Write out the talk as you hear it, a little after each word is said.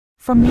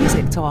From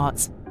music to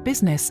arts,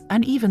 business,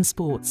 and even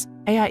sports,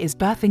 AI is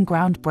birthing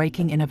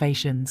groundbreaking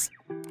innovations.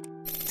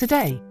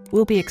 Today,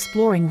 we'll be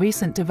exploring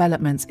recent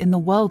developments in the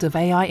world of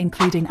AI,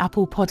 including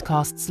Apple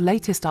Podcasts'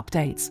 latest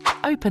updates,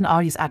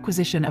 OpenAI's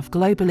acquisition of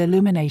Global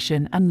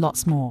Illumination, and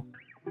lots more.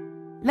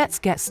 Let's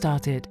get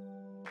started.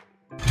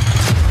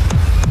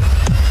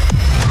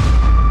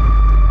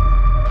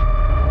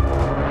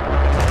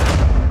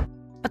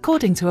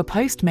 According to a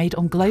post made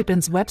on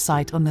Globant's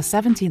website on the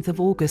 17th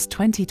of August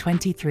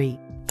 2023,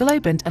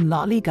 Globant and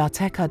La Liga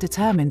Tech are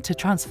determined to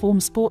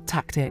transform sport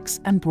tactics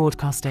and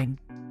broadcasting.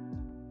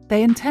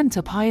 They intend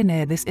to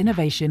pioneer this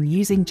innovation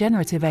using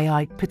generative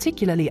AI,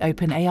 particularly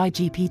OpenAI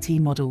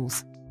GPT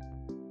models.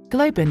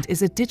 Globant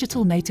is a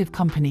digital native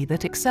company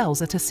that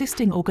excels at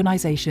assisting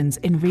organizations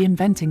in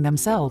reinventing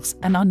themselves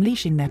and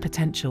unleashing their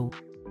potential.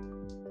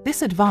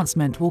 This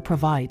advancement will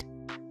provide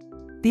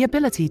the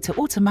ability to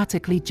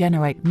automatically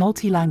generate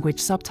multi-language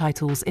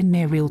subtitles in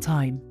near real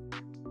time,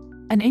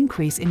 an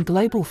increase in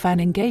global fan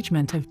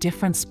engagement of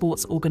different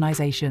sports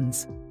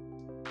organizations,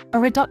 a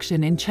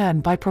reduction in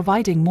churn by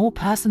providing more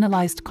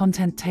personalized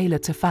content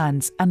tailored to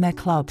fans and their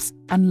clubs,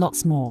 and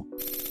lots more.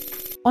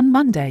 On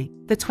Monday,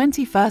 the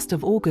 21st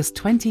of August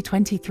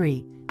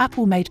 2023,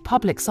 Apple made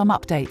public some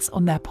updates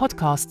on their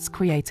podcast's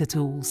creator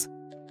tools.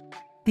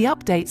 The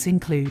updates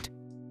include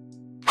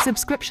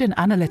subscription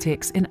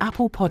analytics in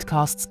Apple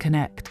Podcasts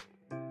Connect.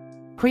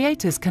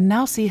 Creators can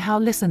now see how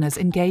listeners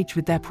engage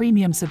with their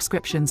premium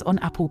subscriptions on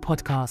Apple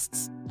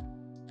Podcasts.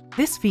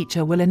 This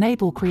feature will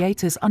enable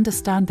creators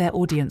understand their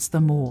audience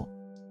the more.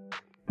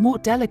 More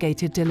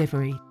delegated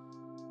delivery.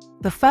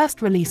 The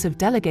first release of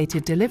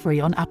delegated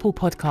delivery on Apple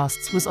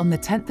Podcasts was on the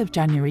 10th of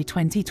January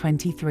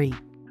 2023.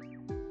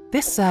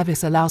 This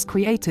service allows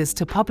creators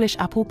to publish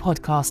Apple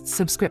Podcasts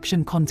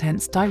subscription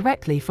contents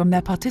directly from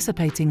their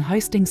participating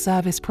hosting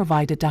service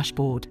provider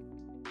dashboard.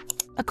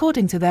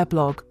 According to their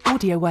blog,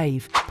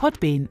 AudioWave,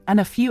 Podbean, and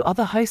a few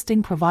other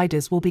hosting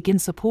providers will begin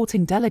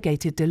supporting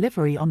delegated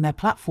delivery on their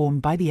platform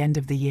by the end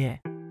of the year.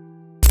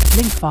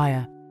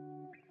 Linkfire.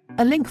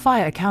 A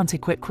Linkfire account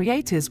equips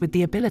creators with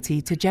the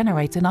ability to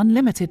generate an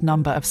unlimited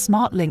number of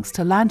smart links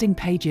to landing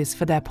pages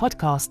for their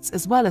podcasts,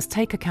 as well as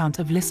take account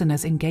of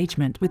listeners'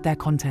 engagement with their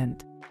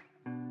content.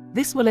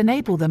 This will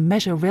enable them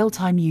measure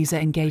real-time user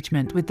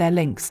engagement with their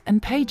links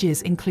and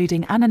pages,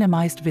 including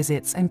anonymized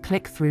visits and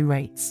click-through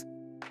rates.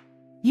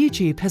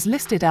 YouTube has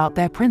listed out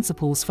their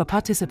principles for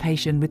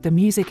participation with the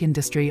music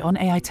industry on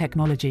AI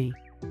technology.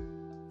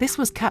 This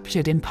was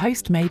captured in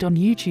post made on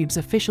YouTube's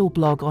official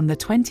blog on the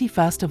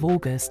 21st of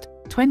August,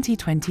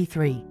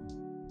 2023.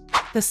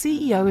 The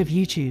CEO of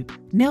YouTube,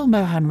 Neil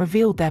Mohan,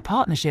 revealed their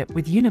partnership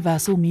with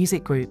Universal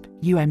Music Group,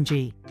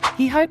 UMG.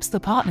 He hopes the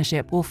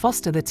partnership will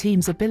foster the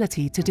team's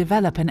ability to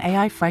develop an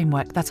AI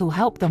framework that will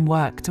help them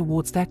work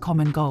towards their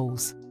common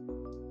goals.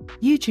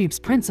 YouTube's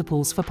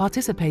principles for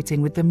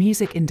participating with the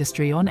music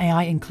industry on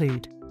AI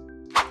include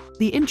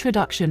the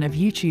introduction of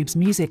YouTube's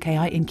Music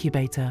AI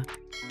Incubator.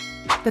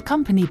 The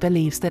company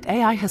believes that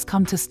AI has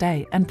come to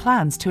stay and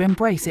plans to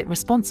embrace it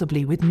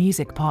responsibly with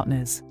music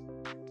partners.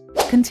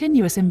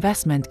 Continuous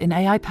investment in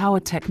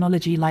AI-powered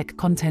technology like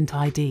Content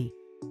ID.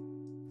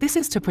 This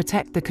is to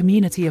protect the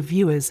community of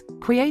viewers,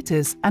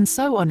 creators, and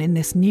so on in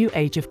this new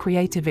age of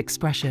creative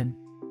expression.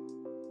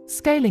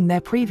 Scaling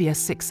their previous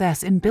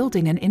success in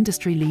building an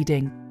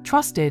industry-leading,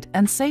 trusted,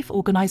 and safe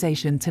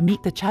organization to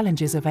meet the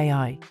challenges of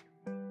AI.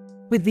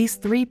 With these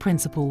three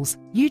principles,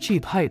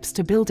 YouTube hopes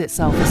to build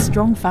itself a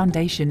strong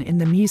foundation in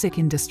the music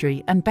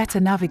industry and better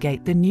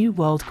navigate the new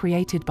world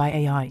created by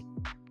AI.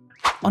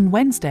 On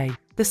Wednesday,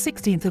 the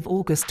 16th of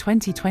August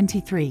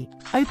 2023,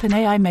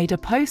 OpenAI made a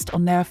post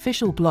on their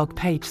official blog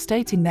page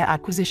stating their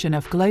acquisition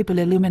of Global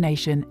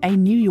Illumination, a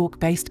New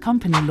York-based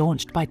company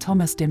launched by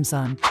Thomas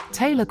Dimson,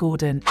 Taylor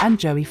Gordon, and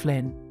Joey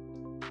Flynn.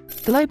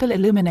 Global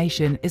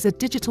Illumination is a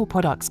digital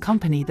products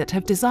company that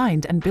have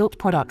designed and built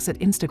products at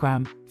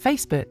Instagram,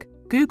 Facebook,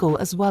 Google,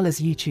 as well as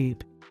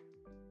YouTube.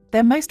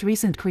 Their most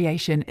recent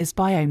creation is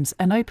Biomes,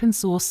 an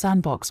open-source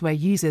sandbox where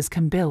users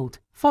can build,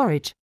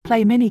 forage,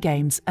 play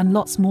minigames, and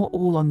lots more,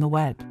 all on the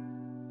web.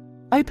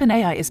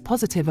 OpenAI is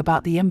positive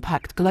about the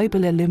impact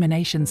Global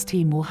Illumination's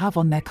team will have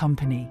on their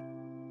company.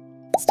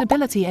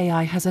 Stability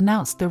AI has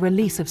announced the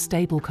release of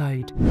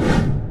Stablecode.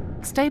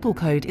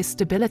 Stablecode is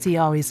Stability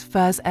AI's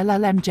first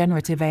LLM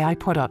generative AI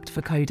product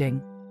for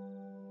coding.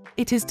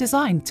 It is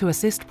designed to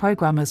assist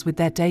programmers with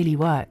their daily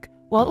work,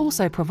 while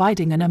also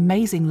providing an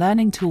amazing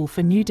learning tool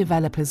for new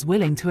developers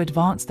willing to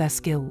advance their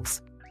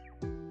skills.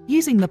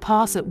 Using the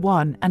Parse at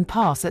 1 and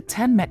Parse at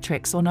 10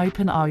 metrics on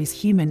OpenAI's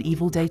human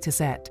evil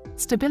dataset,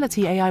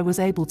 Stability AI was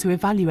able to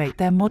evaluate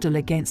their model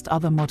against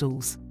other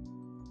models.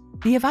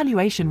 The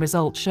evaluation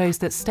result shows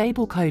that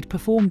Stablecode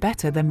performed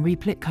better than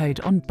Replit code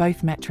on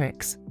both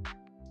metrics.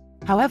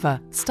 However,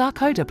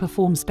 StarCoder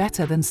performs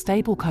better than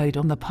Stablecode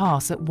on the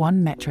Parse at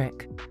 1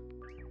 metric.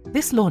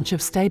 This launch of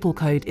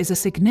Stablecode is a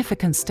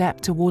significant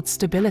step towards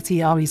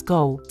Stability AI's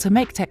goal to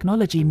make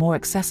technology more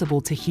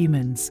accessible to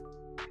humans.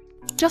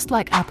 Just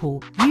like Apple,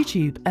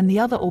 YouTube, and the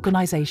other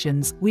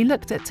organizations we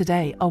looked at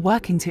today are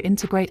working to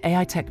integrate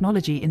AI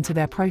technology into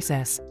their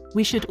process,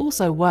 we should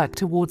also work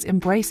towards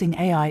embracing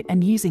AI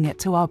and using it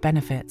to our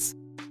benefits.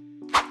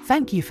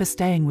 Thank you for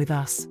staying with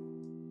us.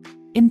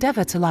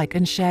 Endeavor to like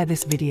and share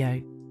this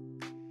video.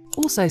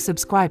 Also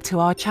subscribe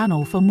to our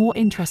channel for more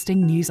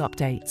interesting news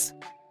updates.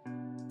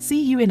 See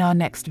you in our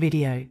next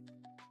video.